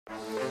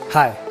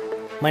Hi,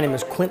 my name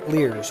is Quint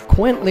Lears.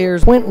 Quint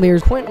Lears with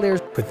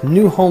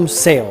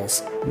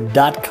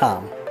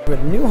newhomesales.com.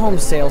 With New Home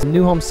Sales,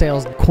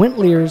 Quint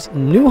Lears,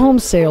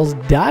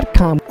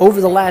 newhomesales.com. Over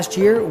the last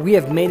year, we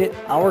have made it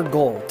our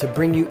goal to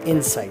bring you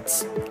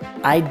insights,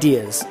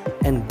 ideas,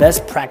 and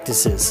best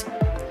practices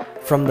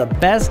from the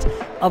best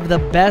of the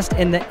best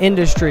in the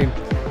industry.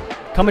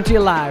 Coming to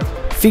you live.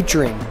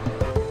 Featuring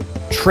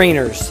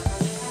trainers,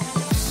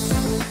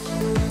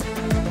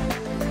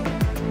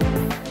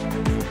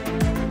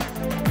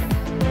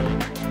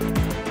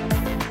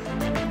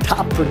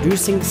 top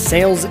producing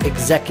sales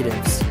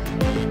executives,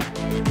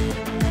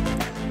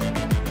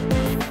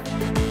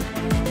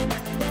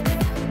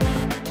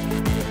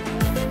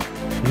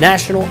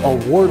 national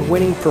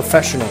award-winning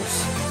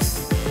professionals,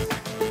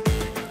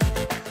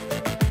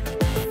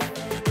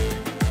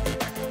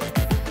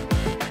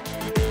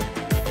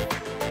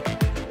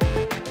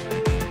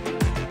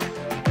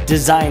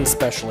 design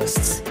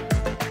specialists,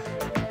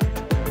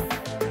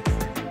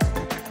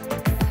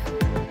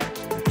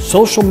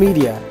 social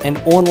media and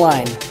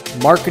online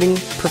marketing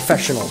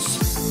professionals,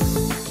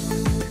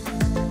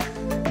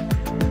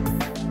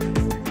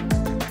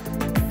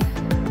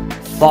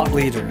 thought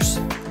leaders,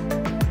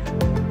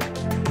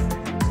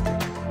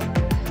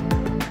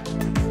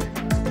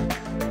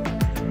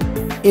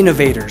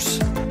 innovators,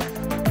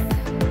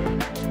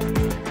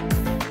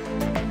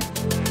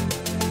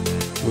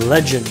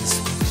 legends,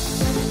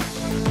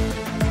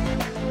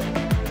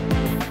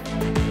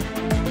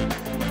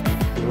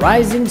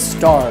 rising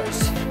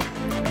stars,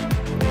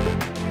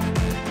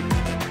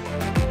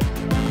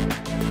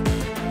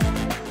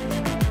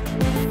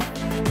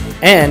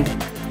 and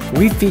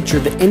we feature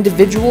the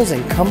individuals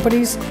and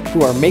companies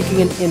who are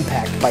making an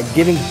impact by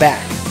giving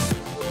back.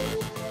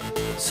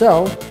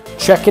 So,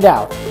 check it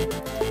out.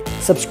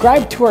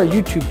 Subscribe to our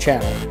YouTube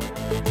channel.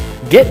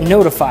 Get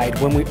notified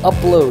when we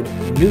upload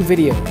new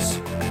videos.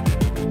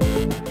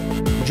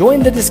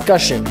 Join the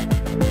discussion.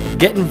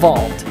 Get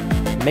involved.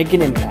 Make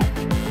an impact.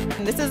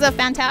 This is a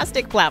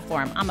fantastic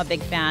platform. I'm a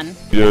big fan.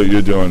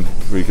 You're doing a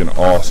freaking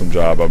awesome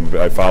job.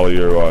 I follow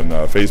you on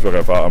Facebook.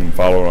 I'm a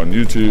follower on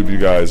YouTube. You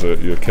guys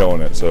you're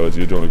killing it. So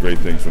you're doing a great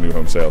thing for New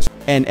Home Sales.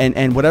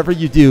 And whatever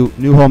you do,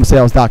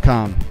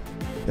 newhomesales.com.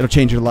 It'll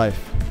change your life.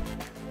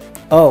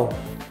 Oh,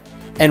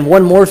 and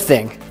one more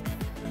thing.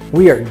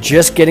 We are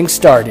just getting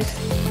started.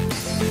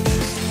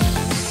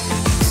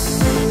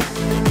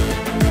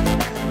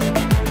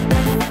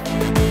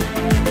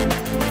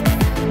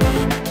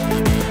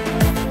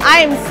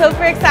 I am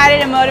super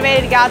excited and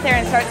motivated to get out there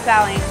and start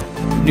selling.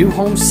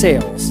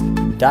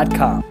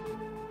 newhomesales.com.